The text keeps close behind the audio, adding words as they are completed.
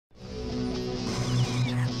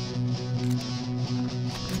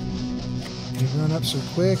Did you run up so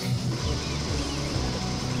quick?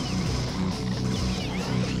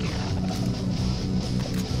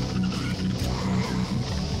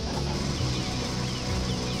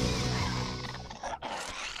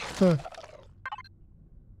 Huh.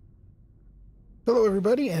 Hello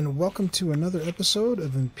everybody and welcome to another episode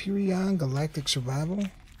of Empyrion Galactic Survival.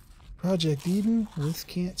 Project Eden with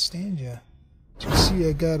Can't Stand Ya. As you can see,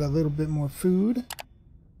 I got a little bit more food.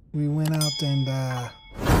 We went out and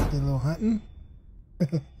did a little hunting.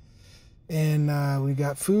 And we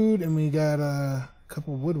got food and we got a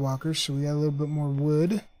couple of woodwalkers, so we got a little bit more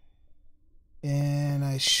wood. And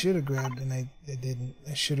I should have grabbed, and I didn't.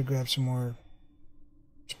 I should have grabbed some more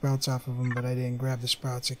sprouts off of them, but I didn't grab the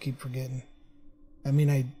sprouts. I keep forgetting. I mean,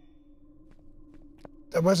 I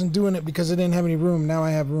wasn't doing it because I didn't have any room. Now I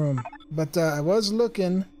have room. But I was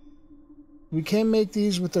looking. We can make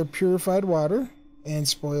these with our purified water and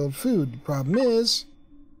spoiled food. The problem is,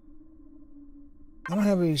 I don't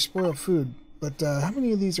have any spoiled food. But how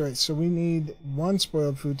many of these are right? So we need one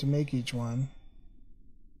spoiled food to make each one.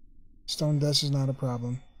 Stone dust is not a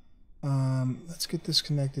problem. Let's get this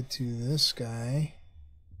connected to this guy.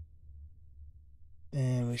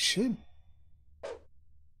 And we should... I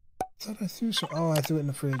thought I threw some... Oh, I threw it in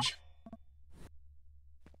the fridge.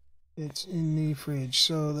 It's in the fridge.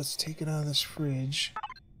 So let's take it out of this fridge.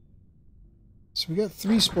 So we got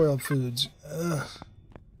 3 spoiled foods. Ugh.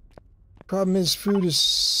 Problem is, food is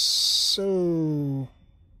so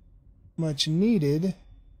much needed.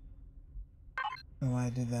 Oh, why I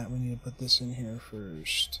did that. We need to put this in here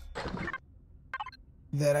first.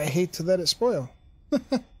 That I hate to let it spoil.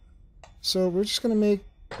 So we're just going to make,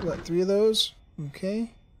 what, 3 of those?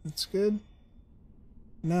 Okay, that's good.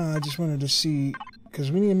 Now I just wanted to see, because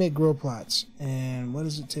we need to make grow plots. And what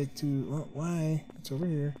does it take to, well, why? It's over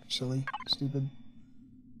here. Silly, stupid.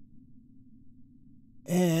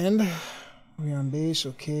 And we're on base,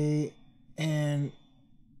 okay. And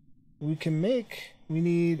we can make, we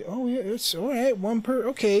need, oh yeah, it's alright, 1 per,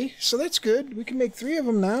 okay. So that's good. We can make 3 of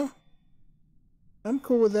them now. I'm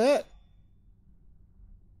cool with that.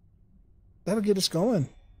 That'll get us going.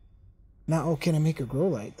 Now, oh, can I make a grow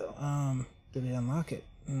light though? Did I unlock it?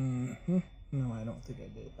 No, I don't think I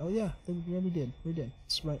did. Oh yeah, yeah, we did. We did.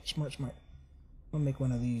 Smart. I'll make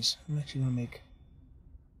one of these. I'm actually gonna make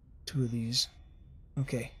 2 of these.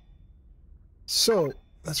 Okay. So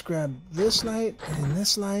let's grab this light and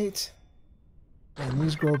this light and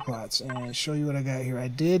these grow pots and show you what I got here. I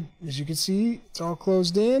did, as you can see, it's all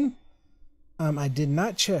closed in. I did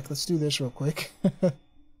not check. Let's do this real quick.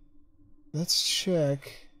 Let's check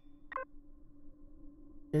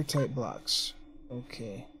airtight blocks.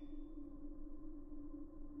 Okay.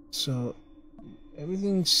 So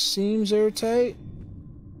everything seems airtight.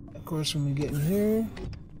 Of course, when we get in here.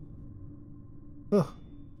 Oh,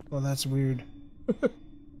 well, that's weird.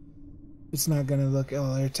 It's not going to look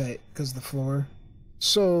all airtight because of the floor.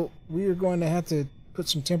 So we are going to have to put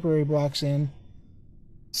some temporary blocks in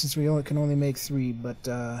since we can only make 3. But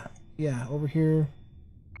yeah, over here.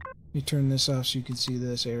 Let me turn this off so you can see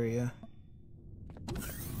this area.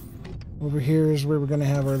 Over here is where we're going to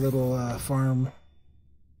have our little farm.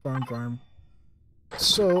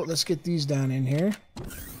 So let's get these down in here.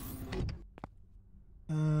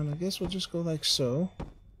 I guess we'll just go like so.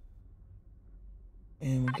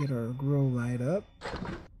 And we'll get our grow light up.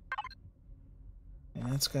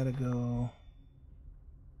 And that's got to go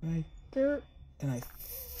right there. And I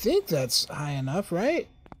think that's high enough, right?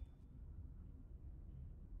 I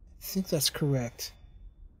think that's correct.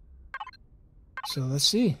 So let's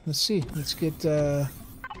see. Let's get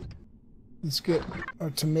our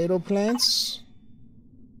tomato plants.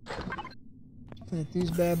 Plant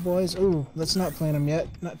these bad boys. Oh, let's not plant them yet.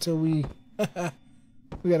 Not till we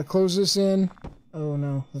we gotta close this in. Oh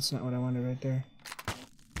no, that's not what I wanted right there.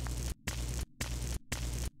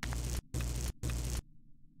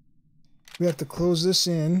 We have to close this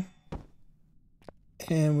in,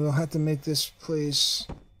 and we'll have to make this place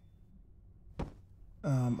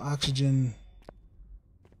oxygenated.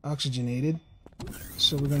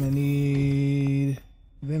 So we're gonna need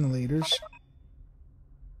ventilators,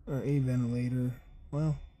 or a ventilator.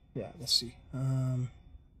 Well, yeah, let's see. Do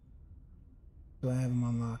I have them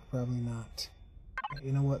unlocked? Probably not.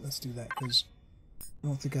 You know what? Let's do that because I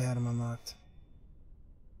don't think I had them unlocked.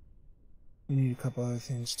 We need a couple other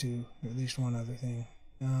things too, or at least one other thing.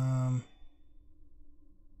 What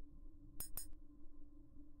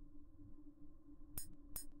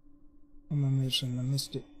am I missing? I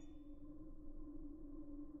missed it.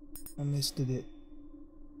 I missed it.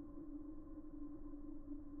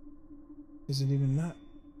 Is it even not?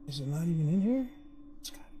 Is it not even in here? It's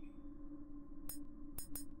gotta be.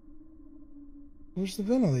 Where's the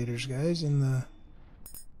ventilators, guys? In the...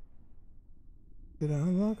 Did I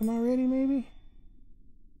unlock them already, maybe?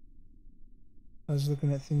 I was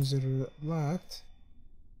looking at things that are locked.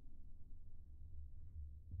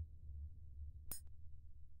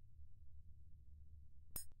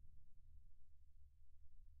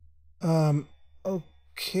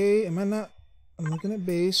 Okay, am I not? I'm looking at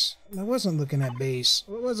base. I wasn't looking at base.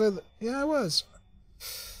 What was I? Yeah, I was.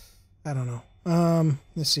 I don't know.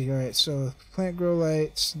 Let's see. All right, so plant grow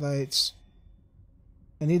lights.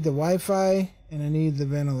 I need the Wi-Fi and I need the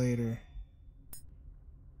ventilator.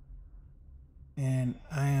 And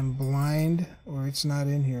I am blind, or it's not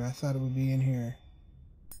in here. I thought it would be in here.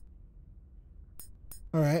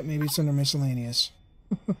 All right, maybe it's under miscellaneous.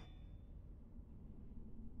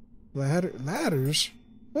 Ladders?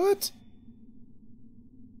 What?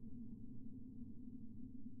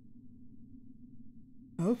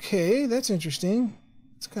 Okay, that's interesting.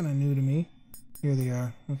 It's kind of new to me. Here they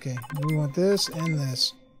are. Okay, we want this and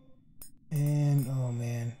this. And, oh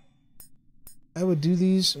man. I would do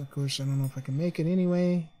these. Of course, I don't know if I can make it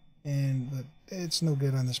anyway. But it's no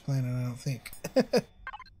good on this planet, I don't think. At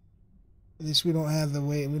least we don't have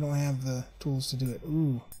the tools to do it.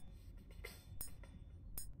 Ooh.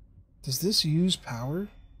 Does this use power?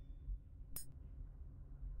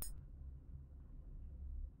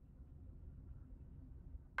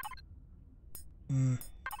 I'm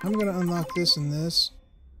gonna unlock this and this.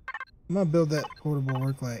 I'm gonna build that portable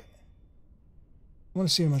work light. I want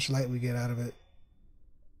to see how much light we get out of it.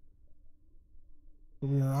 But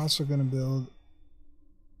we are also gonna build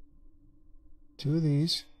 2 of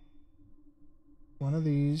these, 1 of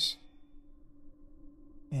these,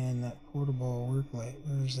 and that portable work light.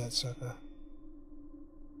 Where's that sucker?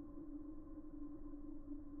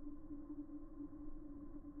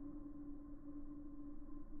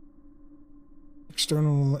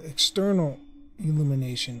 External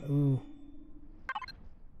illumination. Ooh.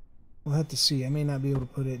 We'll have to see. I may not be able to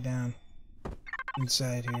put it down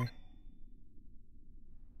inside here.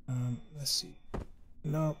 Let's see.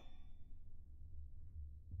 Nope.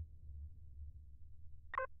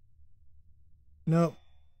 Nope.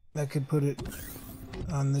 I could put it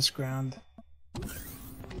on this ground.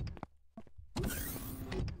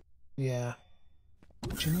 Yeah.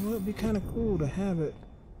 But you know what? It'd be kind of cool to have it.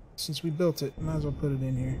 Since we built it, might as well put it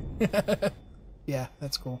in here. Yeah,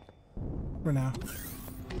 that's cool. For now.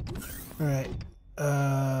 Alright.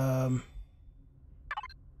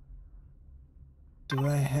 Do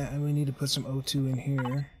I have... We need to put some O2 in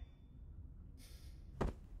here.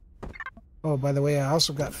 Oh, by the way, I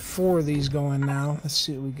also got 4 of these going now. Let's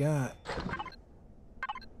see what we got.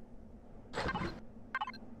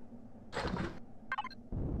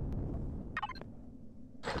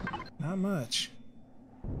 Not much.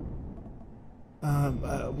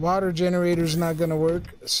 Water generator's not gonna work,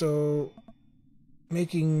 so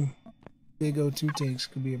making big O2 tanks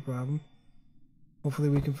could be a problem. Hopefully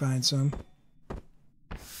we can find some.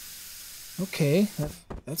 Okay,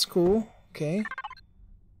 that's cool. Okay.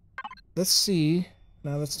 Let's see.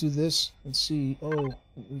 Now let's do this and see. Oh,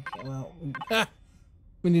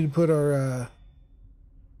 we need to put our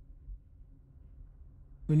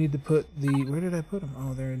we need to put the... Where did I put them?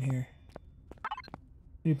 Oh, they're in here.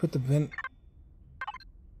 We need to put the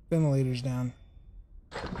ventilators down.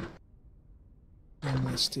 And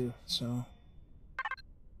this too, so...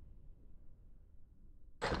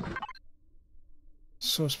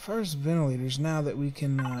 So as far as ventilators, now that we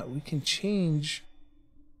can change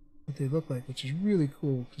what they look like, which is really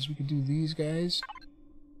cool, because we can do these guys,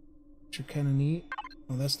 which are kind of neat.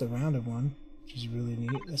 Oh, that's the rounded one, which is really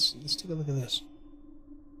neat. Let's take a look at this.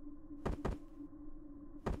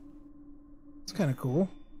 It's kind of cool.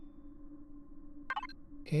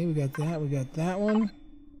 Okay, we got that. We got that one.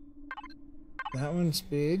 That one's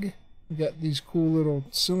big. We got these cool little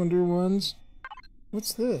cylinder ones.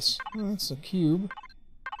 What's this? Oh, that's a cube.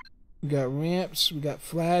 We got ramps, we got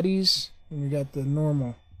flatties, and we got the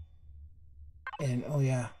normal. And, oh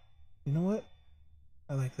yeah, you know what?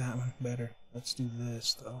 I like that one better. Let's do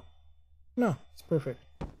this, though. No, it's perfect.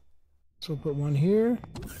 So we'll put one here,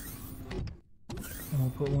 and we'll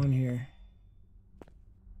put one here.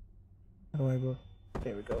 How do I go?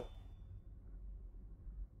 There we go.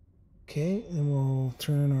 Okay, then we'll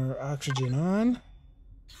turn our oxygen on.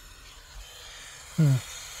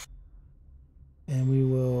 And we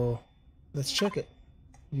will... Let's check it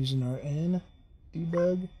using our N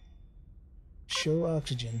debug show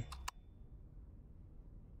oxygen.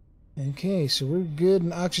 Okay, so we're good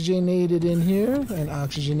and oxygenated in here and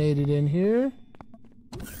oxygenated in here,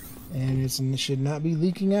 and it should not be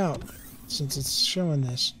leaking out since it's showing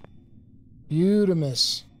this.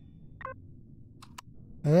 Beautimous.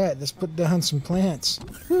 Alright, let's put down some plants.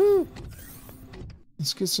 Woo!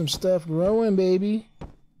 Let's get some stuff growing, baby.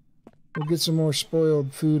 We'll get some more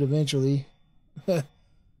spoiled food eventually.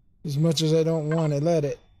 As much as I don't want to let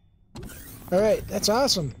it. Alright, that's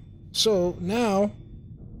awesome. So, now...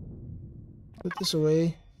 put this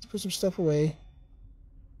away. Let's put some stuff away.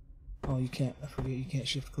 Oh, you can't. I forget you can't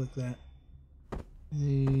shift click that.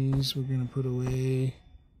 These we're going to put away.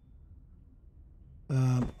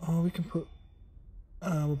 Oh, we can put...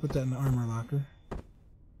 we'll put that in the armor locker.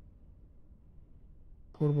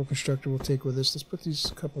 Portable constructor we'll take with us. Let's put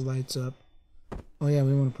these couple lights up. Oh yeah,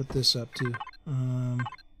 we want to put this up too.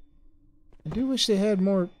 I do wish they had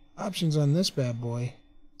more options on this bad boy.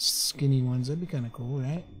 Skinny ones, that'd be kind of cool,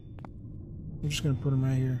 right? I'm just going to put them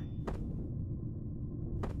right here.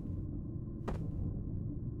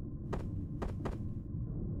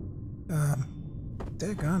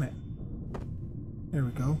 Daggone it. There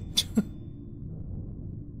we go.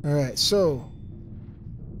 Alright, so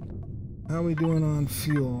how are we doing on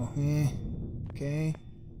fuel? Okay.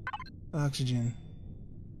 Oxygen.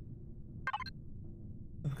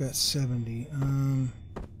 I've got 70.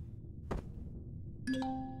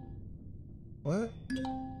 What?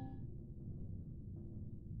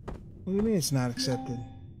 What do you mean it's not accepted?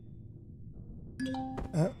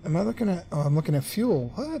 Am I looking at... oh, I'm looking at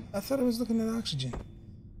fuel. What? I thought I was looking at oxygen.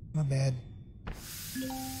 My bad.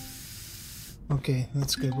 Okay,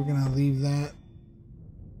 that's good. We're gonna leave that.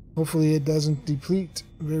 Hopefully it doesn't deplete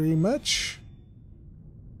very much.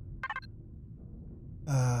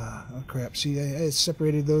 Oh crap. See, I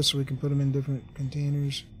separated those so we can put them in different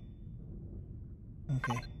containers.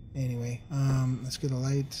 Okay, anyway, let's get a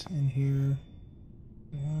light in here.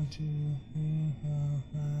 1, 2, 3, 4,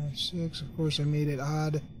 5, 6. Of course I made it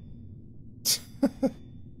odd.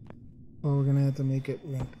 Well, we're gonna have to make it,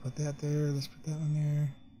 we're gonna have to put that there. Let's put that one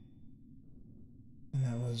there. And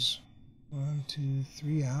that was 1, 2,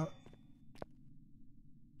 3 out.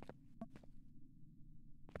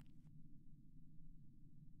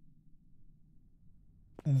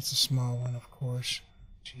 And it's a small one, of course.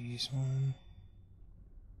 Jeez, 1,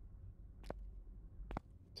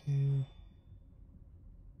 2.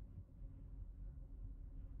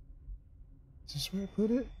 Is this where I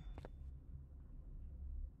put it?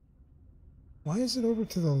 Why is it over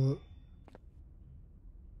to the...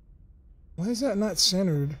 why is that not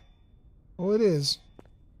centered? Oh, it is.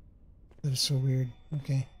 That is so weird.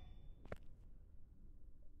 Okay.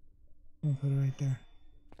 I'm gonna put it right there.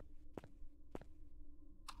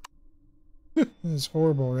 That's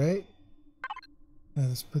horrible, right? Now,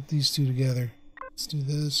 let's put these two together. Let's do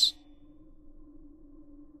this.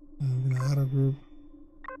 And we're gonna auto group.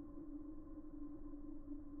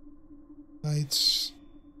 Lights.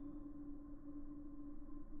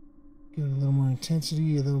 Give it a little more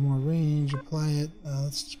intensity, a little more range, apply it.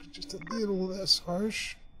 Let's just a little less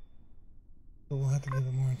harsh. But we'll have to give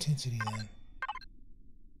it more intensity then.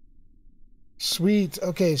 Sweet.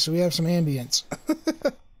 Okay, so we have some ambience.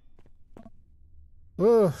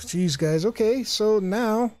 Oh, geez, guys. Okay, so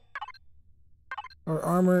now our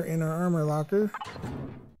armor in our armor locker.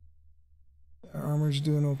 Our armor's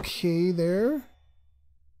doing okay there.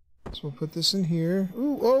 So we'll put this in here.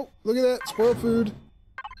 Ooh, oh, look at that. Spoiled food.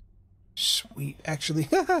 Sweet. Actually,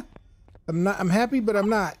 I'm happy, but I'm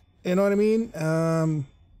not. You know what I mean? I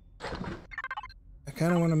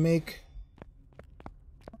kind of want to make...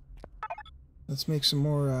 let's make some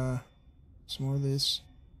more of this.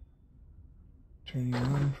 Turn you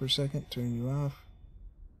on for a second, turn you off.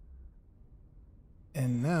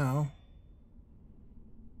 And now,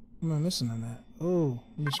 what am I missing on that? Oh,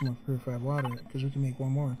 we need some more purified water, because we can make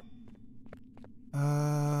one more.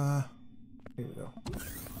 Here we go.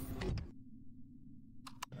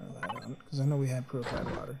 Because I know we had purified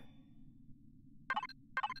water.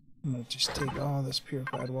 I'm going to just take all this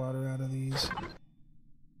purified water out of these.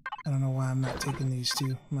 I don't know why I'm not taking these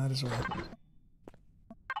two. Might as well.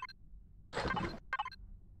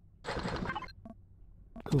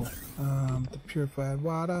 Cool. The purified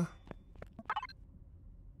water.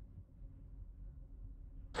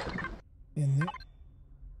 In there.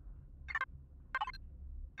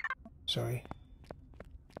 Sorry.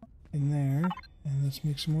 In there. And let's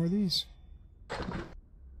make some more of these.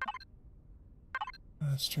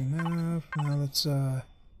 Let's turn that off. Now let's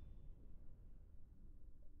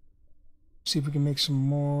see if we can make some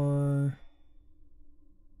more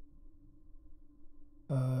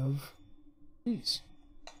of these.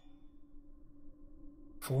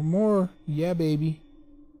 4 more. Yeah, baby.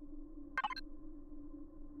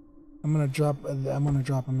 I'm gonna drop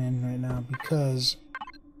them in right now because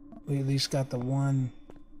we at least got the one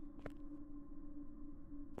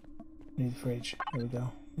Need the fridge. There we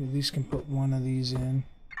go. We at least can put one of these in.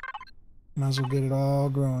 Might as well get it all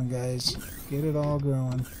growing, guys. Get it all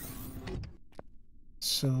growing.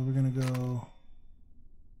 So we're gonna go.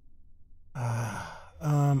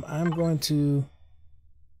 I'm going to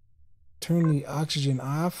turn the oxygen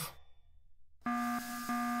off.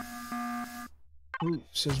 Ooh,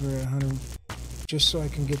 says we're at 100. Just so I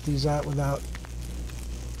can get these out without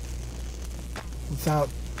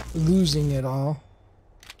losing it all.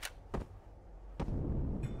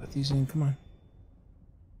 Put these in. Come on.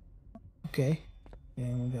 Okay.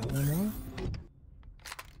 And we got one more.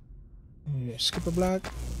 We got skip a block.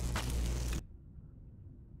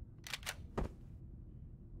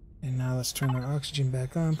 And now let's turn our oxygen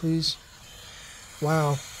back on, please.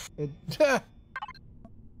 Wow. It,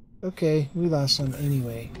 okay, we lost some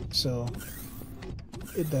anyway, so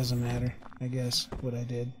it doesn't matter, I guess, what I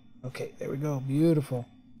did. Okay, there we go. Beautiful.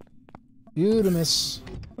 Beautimus.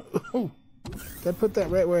 Did I put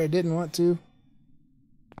that right where I didn't want to?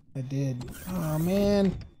 I did. Oh,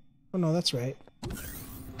 man. Oh, no, that's right.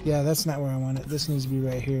 Yeah, that's not where I want it. This needs to be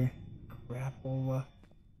right here. Crapola.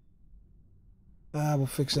 We'll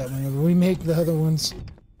fix that whenever we make the other ones.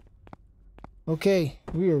 Okay,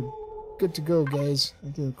 we are good to go, guys. I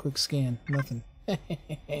did a quick scan. Nothing.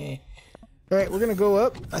 Alright, we're gonna go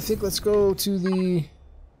up. I think let's go to the...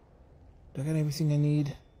 Do I got everything I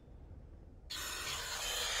need?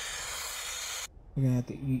 We're gonna have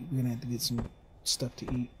to eat. We're gonna have to get some stuff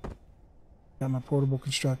to eat. Got my portable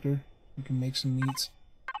constructor. We can make some meats.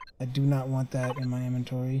 I do not want that in my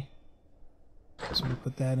inventory. So we'll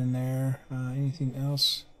put that in there. Anything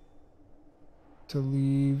else to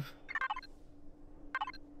leave?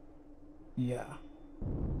 Yeah.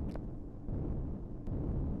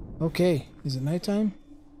 Okay, is it nighttime?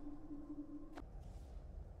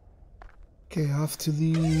 Okay, off to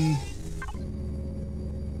the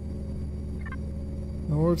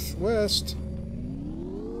northwest.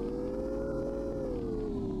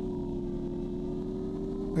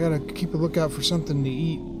 I gotta keep a lookout for something to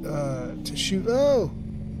eat, to shoot. Oh!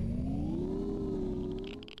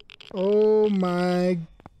 Oh my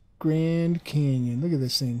Grand Canyon. Look at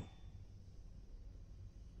this thing.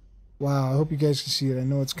 Wow, I hope you guys can see it. I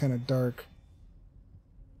know it's kind of dark.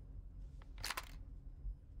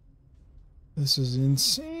 This is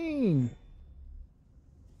insane.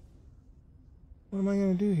 What am I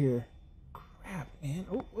gonna do here? Crap, man.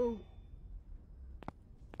 Oh, oh.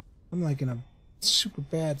 I'm like in a super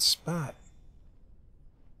bad spot.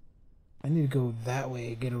 I need to go that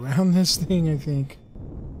way, get around this thing, I think.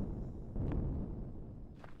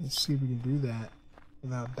 Let's see if we can do that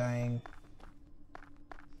without dying.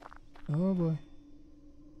 Oh boy.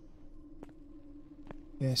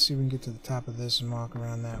 Yeah, see if we can get to the top of this and walk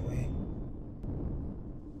around that way.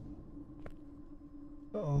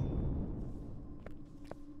 Uh-oh.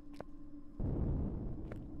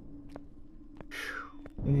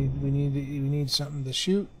 We need something to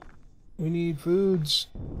shoot. We need foods.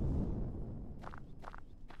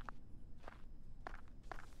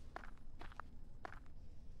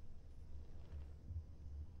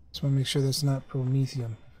 Just want to make sure that's not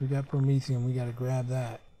promethium. If we got promethium, we got to grab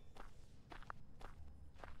that.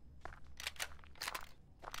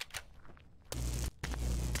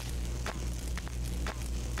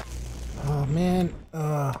 Oh man.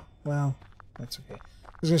 Well, that's okay.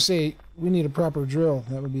 I was gonna say we need a proper drill.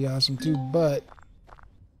 That would be awesome too, but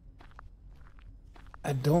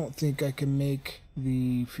I don't think I can make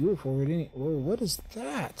the fuel for it any. Whoa, what is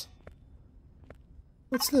that?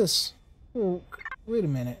 What's this? Oh, wait a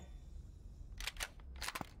minute.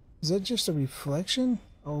 Is that just a reflection?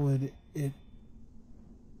 Oh, it.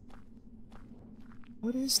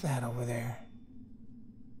 What is that over there?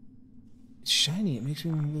 It's shiny. It makes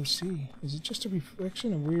me want to go see. Is it just a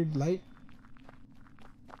reflection, a weird light?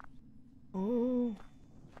 Oh.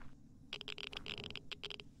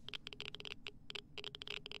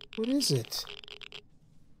 What is it?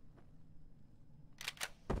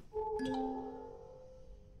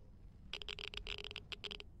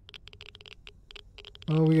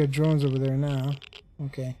 Oh, we got drones over there now.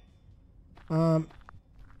 Okay.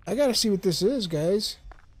 I gotta see what this is, guys.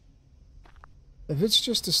 If it's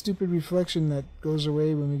just a stupid reflection that goes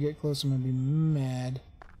away when we get close, I'm gonna be mad.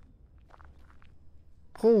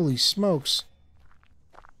 Holy smokes.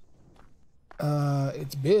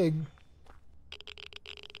 It's big.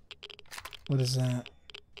 What is that?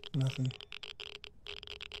 Nothing.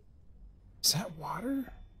 Is that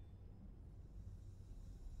water?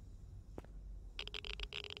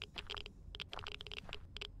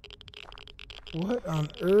 What on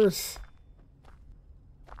earth?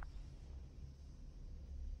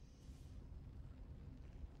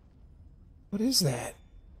 What is that?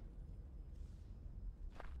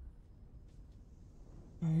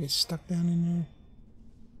 I get stuck down in there.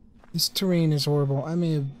 This terrain is horrible. I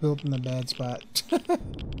may have built in a bad spot.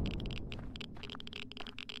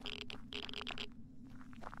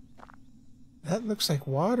 That looks like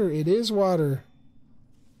water. It is water.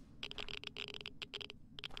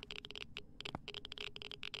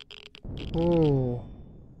 Oh.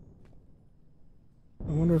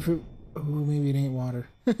 I wonder if it... Oh, maybe it ain't water.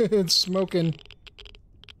 It's smoking.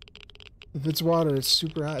 If it's water, it's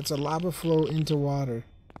super hot. It's a lava flow into water.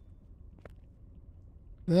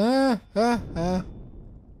 That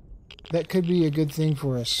could be a good thing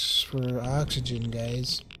for us, for oxygen,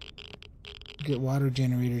 guys. Get water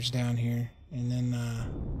generators down here. And then,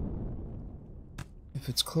 if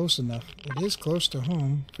it's close enough, it is close to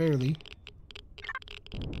home, fairly.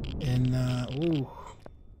 And, ooh.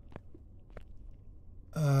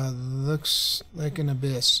 Looks like an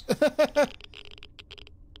abyss.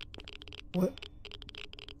 What?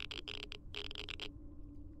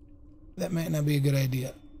 That might not be a good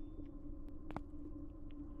idea.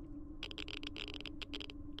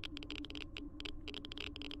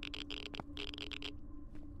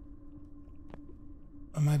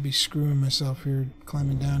 I might be screwing myself here,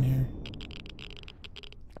 climbing down here.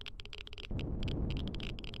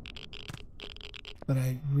 But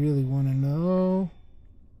I really want to know.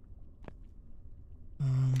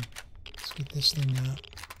 Let's get this thing out.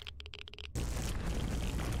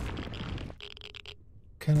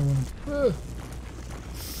 Kind of want to...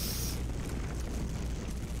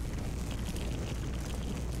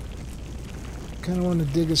 Kind of want to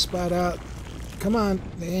dig a spot out. Come on,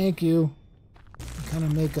 thank you. Kind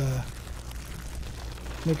of make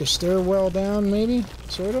a stairwell down, maybe,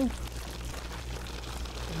 sort of.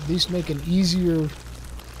 At least make an easier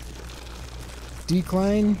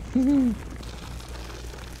decline.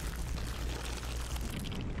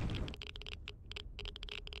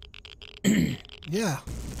 Yeah.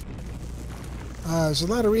 There's a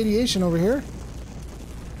lot of radiation over here.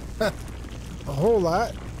 A whole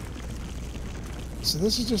lot. So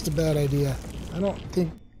this is just a bad idea. I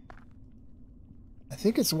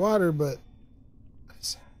think it's water, but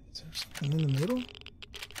is there something in the middle?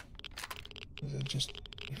 Or is it just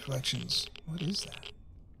reflections? What is that?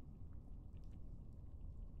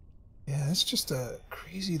 Yeah, it's just a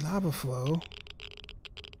crazy lava flow.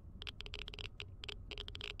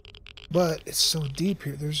 But it's so deep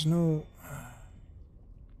here, there's no...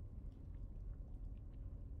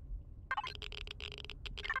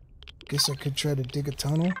 Guess I could try to dig a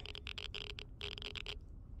tunnel.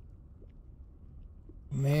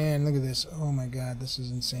 Man, look at this. Oh my god, this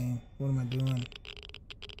is insane. What am I doing?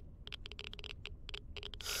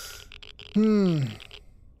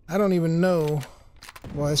 I don't even know.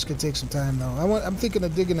 Well, this could take some time though. I'm thinking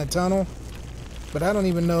of digging a tunnel, but I don't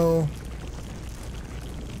even know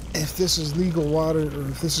if this is legal water or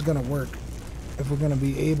if this is gonna work. If we're gonna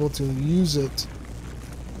be able to use it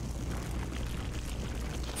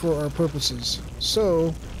for our purposes.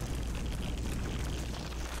 So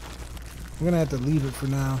I'm gonna have to leave it for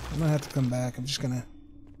now. I'm gonna have to come back. I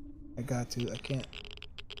can't.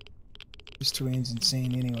 This terrain's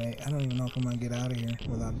insane anyway. I don't even know if I'm gonna get out of here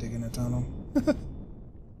without digging a tunnel.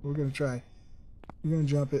 We're gonna try. We're gonna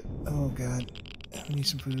jump it. Oh god. I need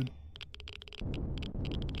some food.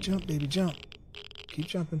 Jump, baby, jump. Keep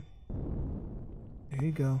jumping. There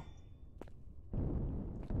you go.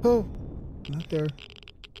 Oh! Not there.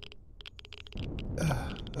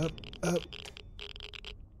 Up.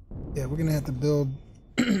 Yeah, we're gonna have to build...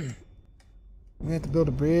 we're gonna have to build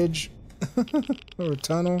a bridge. Or a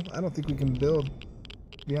tunnel. I don't think we can build,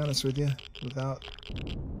 to be honest with you, without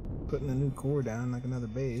putting a new core down, like another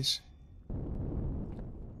base.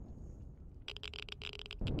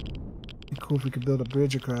 Be cool if we could build a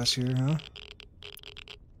bridge across here, huh?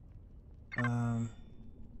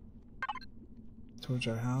 Towards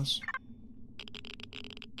our house.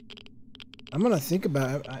 I'm gonna think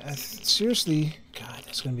about it. Seriously, God,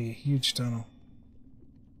 that's gonna be a huge tunnel.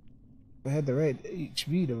 If I had the right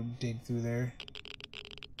HV to dig through there.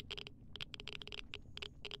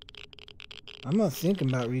 I'm gonna think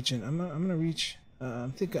about reaching. I'm gonna reach.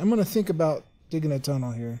 I'm gonna think about digging a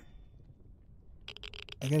tunnel here.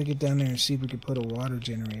 I gotta get down there and see if we can put a water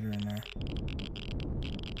generator in there.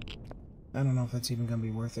 I don't know if that's even gonna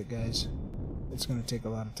be worth it, guys. It's gonna take a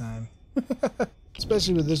lot of time,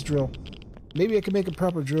 especially with this drill. Maybe I can make a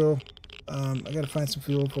proper drill. I gotta find some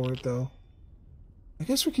fuel for it though. I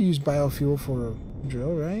guess we could use biofuel for a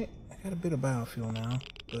drill, right? I got a bit of biofuel now,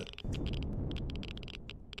 but...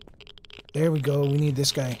 There we go, we need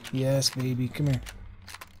this guy. Yes, baby, come here.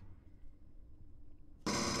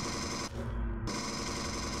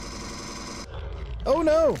 Oh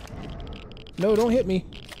no! No, don't hit me.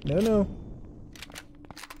 No, no.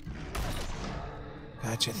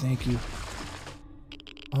 Gotcha, thank you.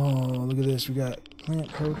 Oh, look at this. We got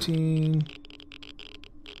plant protein.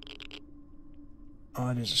 Oh,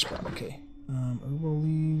 it is a sprout. Okay. Herbal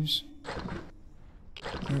leaves.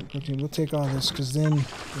 Plant protein. We'll take all this, because then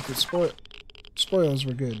if it spoils,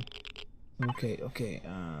 we're good. Okay, okay.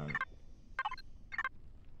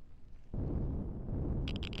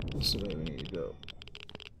 This is the way we need to go.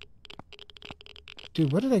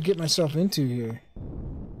 Dude, what did I get myself into here?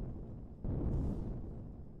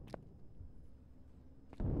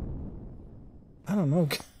 I don't know,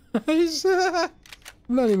 guys. I'm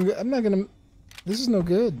not gonna. This is no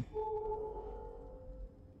good.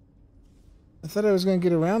 I thought I was gonna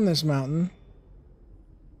get around this mountain.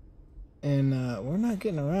 And, we're not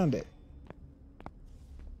getting around it.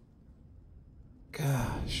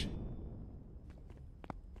 Gosh.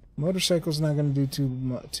 Motorcycle's not gonna do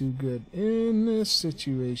too good in this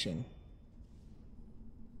situation.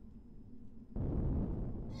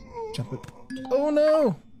 Jump it. Oh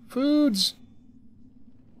no! Foods!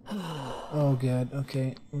 Oh god,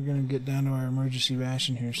 okay. We're gonna get down to our emergency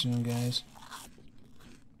ration here soon, guys.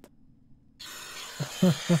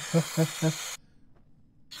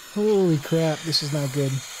 Holy crap, this is not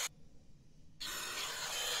good.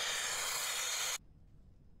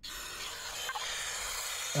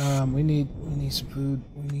 We need some food.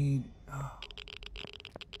 We need... Oh.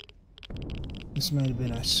 This might have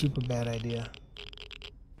been a super bad idea.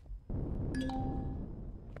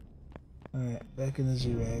 Alright, back in the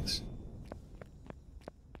Zirax.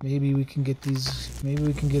 Maybe we can get these... Maybe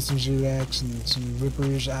we can get some Zirax and some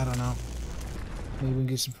Rippers. I don't know. Maybe we can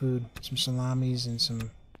get some food. Some salamis and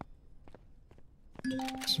some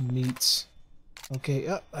meats. Okay,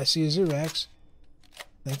 oh, I see a Zirax.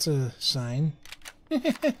 That's a sign.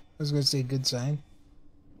 I was going to say good sign.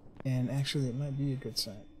 And actually, it might be a good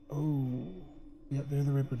sign. Oh. Yep, they're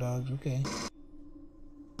the Ripper dogs. Okay.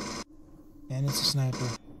 And it's a sniper.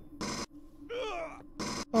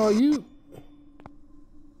 Oh, you...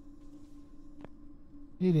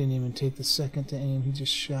 He didn't even take the second to aim. He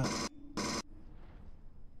just shot.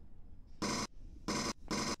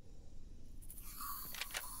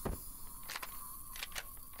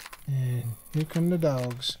 And here come the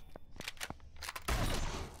dogs.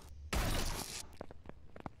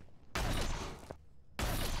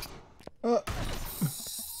 Oh.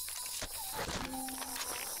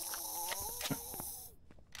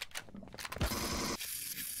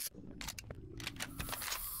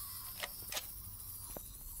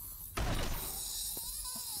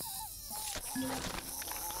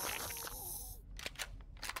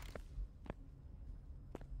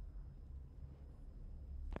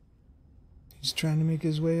 He's trying to make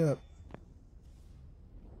his way up.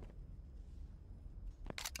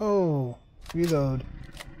 Oh, reload.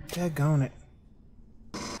 Daggone it.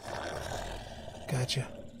 Gotcha.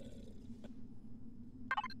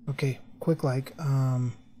 Okay, quick like,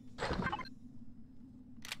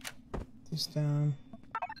 this down.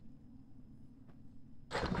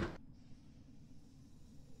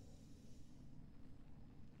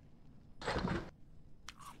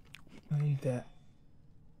 I need that.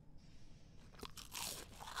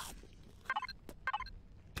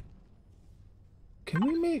 Can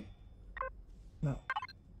we make... No.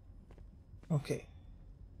 Okay.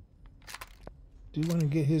 Do want to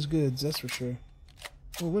get his goods, that's for sure.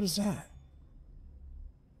 Oh, what is that?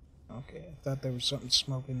 Okay, I thought there was something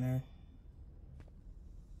smoking there.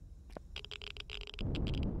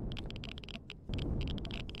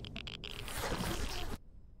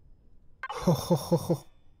 Ho ho ho ho.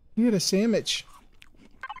 You had a sandwich.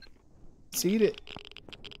 Let's eat it.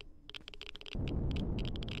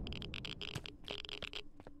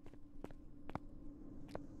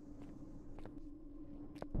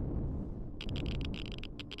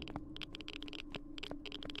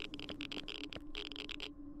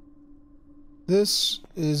 This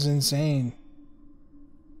is insane.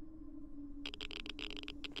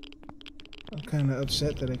 I'm kind of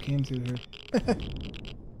upset that I came through here.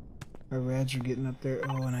 Our rads are getting up there.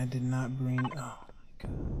 Oh, and I did not bring... Oh, my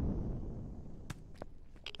God.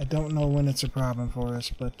 I don't know when it's a problem for us,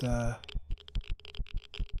 but, I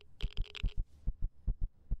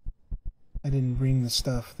didn't bring the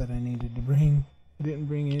stuff that I needed to bring. I didn't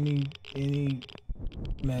bring any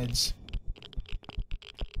meds.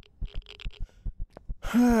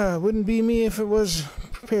 Wouldn't be me if it was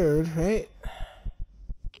prepared, right?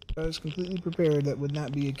 If I was completely prepared, that would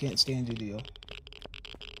not be a can't stand you deal.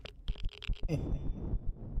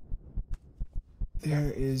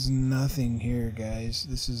 There is nothing here, guys.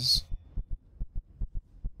 This is...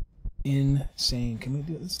 Insane. Can we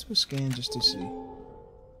do it? Let's do a scan just to see.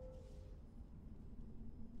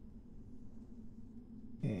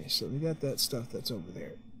 Okay, so we got that stuff that's over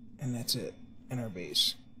there. And that's it. In our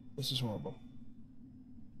base. This is horrible.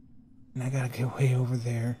 And I gotta get way over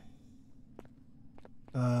there.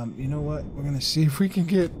 You know what? We're gonna see if we can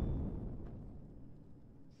get...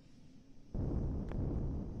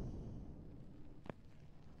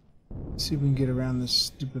 See if we can get around this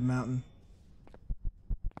stupid mountain.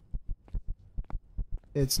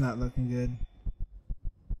 It's not looking good.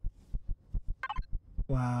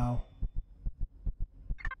 Wow.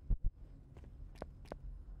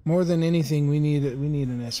 More than anything, we need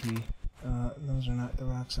an SV. Those are not the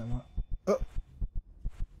rocks I want. Oh!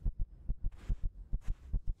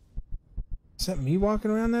 Is that me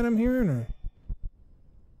walking around that I'm hearing, or?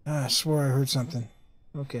 Ah, I swore I heard something.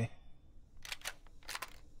 Okay.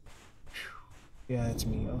 Yeah, it's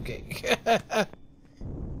me. Okay.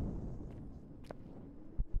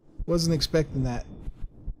 Wasn't expecting that.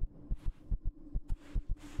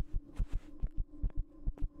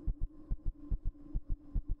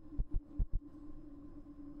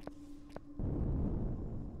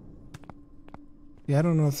 Yeah, I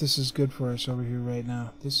don't know if this is good for us over here right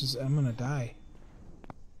now. This is... I'm gonna die.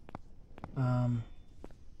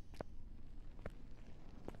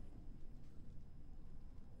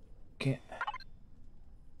 Can't...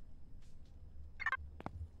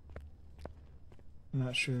 I'm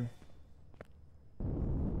not sure.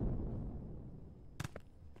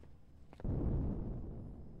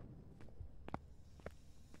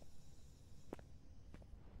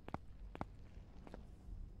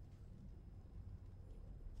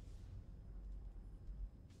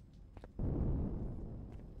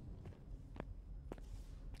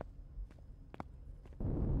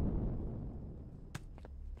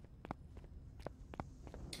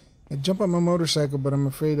 I jump on my motorcycle, but I'm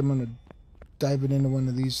afraid I'm gonna dive it into one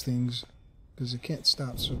of these things because it can't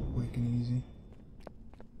stop so quick and easy.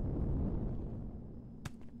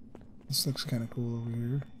 This looks kind of cool over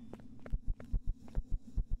here.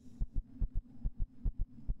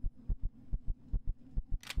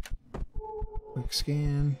 Quick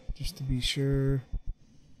scan just to be sure.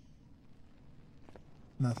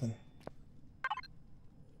 Nothing.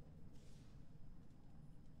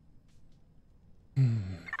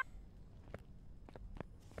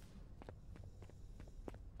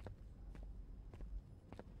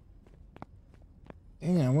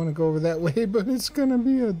 Dang, I want to go over that way, but it's gonna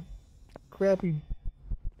be a crappy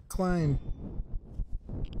climb.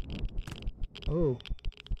 Oh.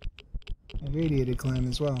 A radiated climb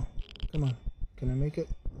as well. Come on. Can I make it?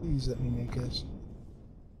 Please let me make this.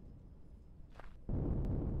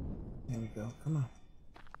 There we go. Come on.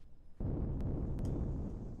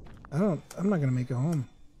 I'm not gonna make it home.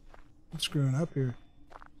 I'm screwing up here.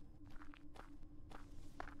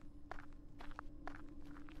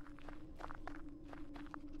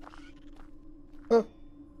 Oh!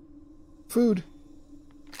 Food!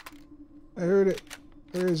 I heard it.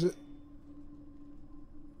 Where is it?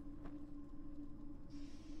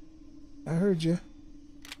 I heard you.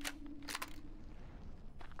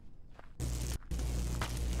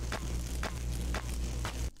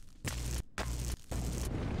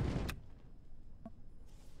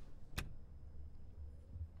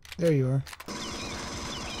 There you are.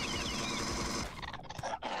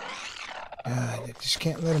 God, I just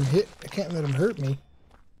can't let him hit. I can't let him hurt me.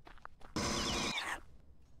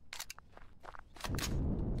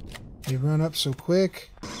 They run up so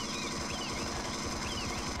quick.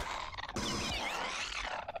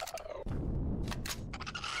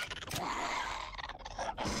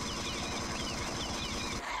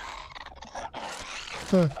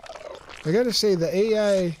 Huh. I gotta say, the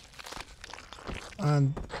AI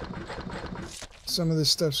on some of this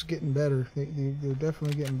stuff's getting better. They're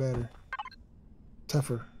definitely getting better.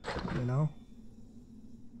 Tougher, you know?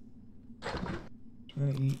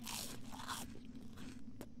 Trying to eat.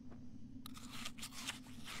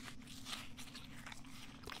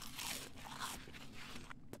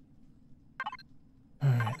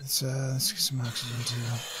 Alright, let's get some oxygen too.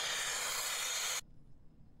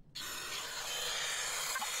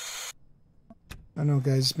 I know,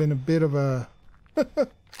 guys, it's been a bit of a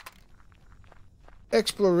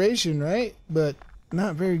exploration, right? But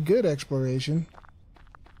not very good exploration.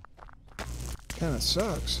 Kind of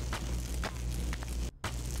sucks. I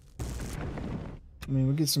mean,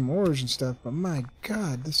 we get some ores and stuff, but my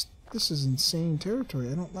God, this is insane territory.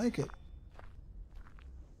 I don't like it.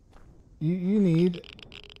 You need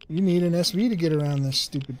an SV to get around this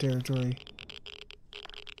stupid territory.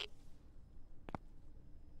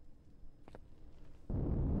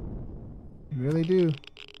 You really do.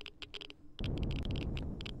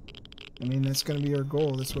 I mean, that's going to be our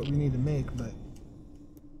goal. That's what we need to make, but...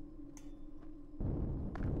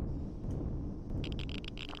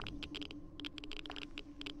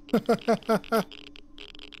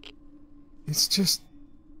 It's just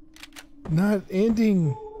not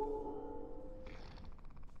ending.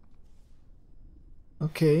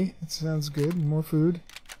 Okay, that sounds good. More food.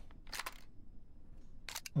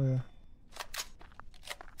 Where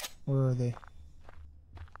are they?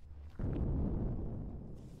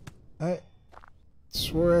 I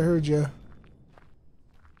swore I heard you.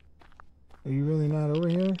 Are you really not over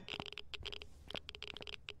here?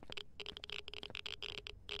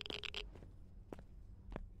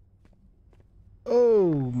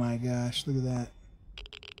 Oh my gosh, look at that.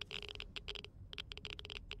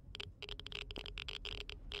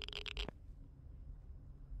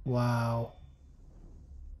 Wow.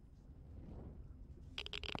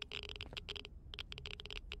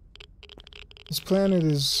 This planet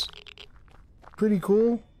is pretty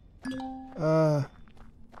cool.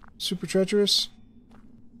 Super treacherous.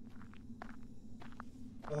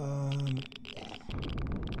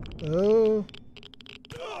 Oh.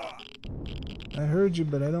 I heard you,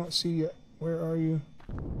 but I don't see you. Where are you?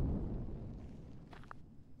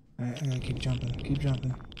 Alright, I gotta keep jumping. Keep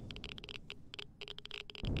jumping.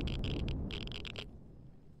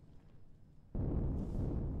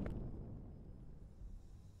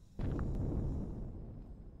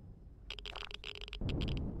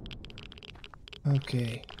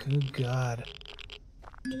 Okay, good God.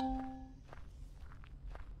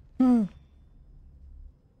 We're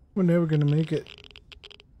never gonna make it.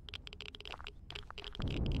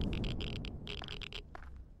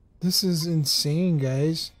 This is insane,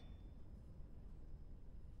 guys.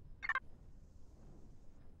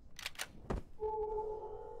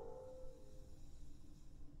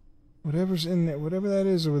 Whatever's in there, whatever that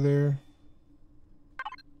is over there,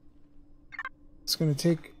 it's gonna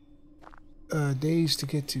take days to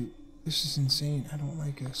get to. This is insane. I don't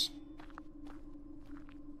like this.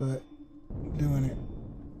 But I'm doing it.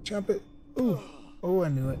 Jump it. Ooh. Oh, I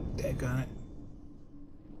knew it. Daggone it.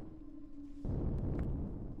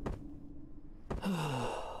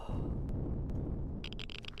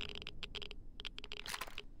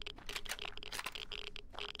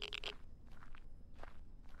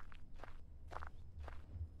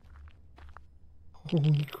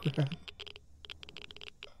 Holy crap.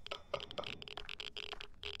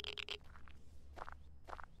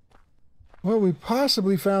 Well, we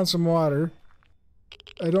possibly found some water.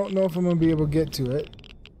 I don't know if I'm going to be able to get to it.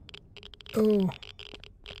 Oh.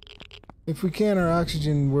 If we can, our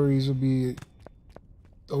oxygen worries will be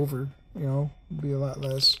over. You know, will be a lot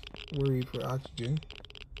less worry for oxygen.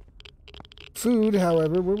 Food,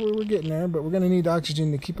 however, we're getting there, but we're going to need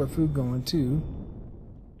oxygen to keep our food going, too.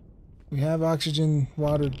 We have oxygen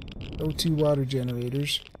water, O2 water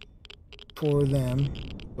generators for them,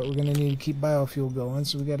 but we're going to need to keep biofuel going,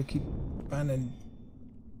 so we got to keep finding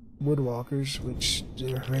woodwalkers, which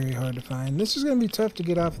are very hard to find. This is going to be tough to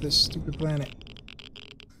get off this stupid planet.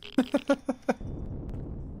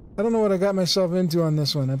 I don't know what I got myself into on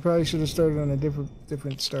this one. I probably should have started on a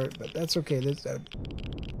different start, but that's okay. I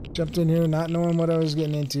jumped in here not knowing what I was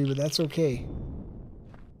getting into, but that's okay.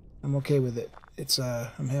 I'm okay with it. It's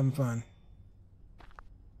I'm having fun.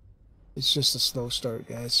 It's just a slow start,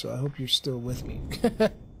 guys, so I hope you're still with me.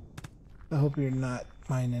 I hope you're not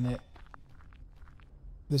minding it.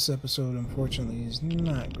 This episode, unfortunately, is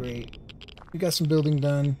not great. We got some building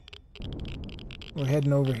done. We're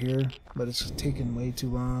heading over here, but it's taking way too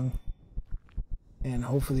long. And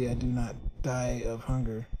hopefully I do not die of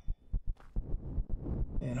hunger.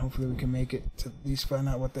 And hopefully we can make it to at least find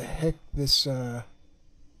out what the heck this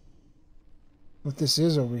what this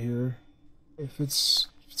is over here. If it's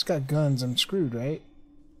got guns, I'm screwed, right?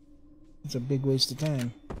 It's a big waste of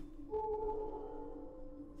time.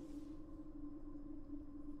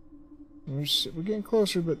 We're getting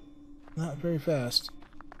closer, but not very fast.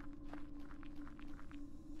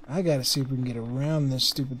 I gotta see if we can get around this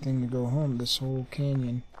stupid thing to go home, this whole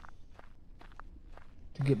canyon.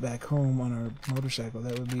 To get back home on our motorcycle.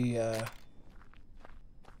 That would be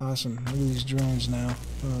awesome. Look at these drones now.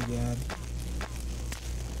 Oh god.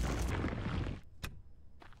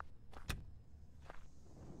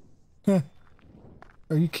 Huh.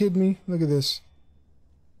 Are you kidding me? Look at this.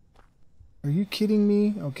 Are you kidding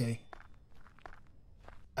me? Okay.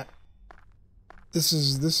 This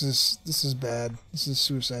is bad. This is a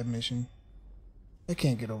suicide mission. I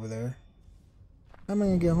can't get over there. How am I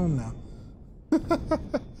gonna get home now?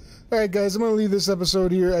 Alright guys, I'm gonna leave this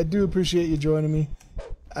episode here. I do appreciate you joining me.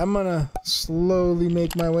 I'm gonna slowly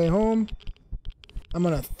make my way home. I'm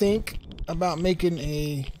gonna think about making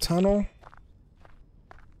a tunnel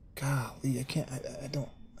Golly, I can't. I don't.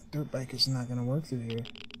 A dirt bike is not gonna work through here.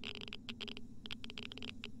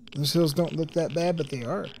 Those hills don't look that bad, but they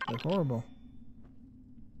are. They're horrible.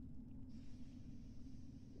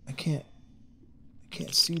 I can't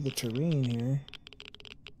see the terrain here.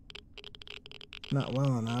 Not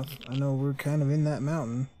well enough. I know we're kind of in that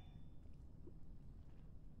mountain.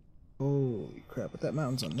 Holy crap, but that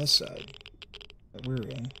mountain's on this side that we're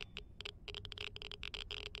in.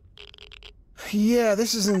 Yeah,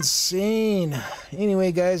 this is insane.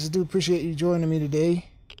 Anyway, guys, I do appreciate you joining me today.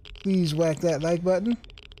 Please whack that like button.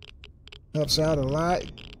 Helps out a lot.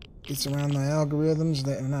 Gets around my algorithms.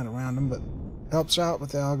 Not around them, but helps out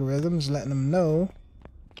with the algorithms, letting them know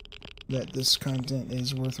that this content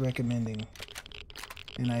is worth recommending.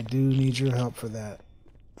 And I do need your help for that.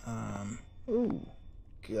 Oh,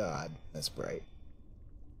 God, that's bright.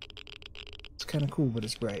 It's kind of cool, but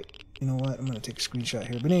it's bright. You know what? I'm going to take a screenshot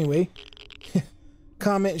here. But anyway,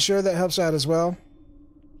 comment and share. That helps out as well.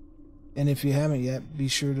 And if you haven't yet, be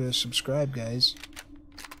sure to subscribe, guys.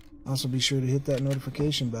 Also, be sure to hit that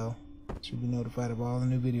notification bell so you'll be notified of all the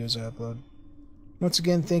new videos I upload. Once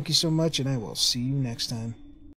again, thank you so much, and I will see you next time.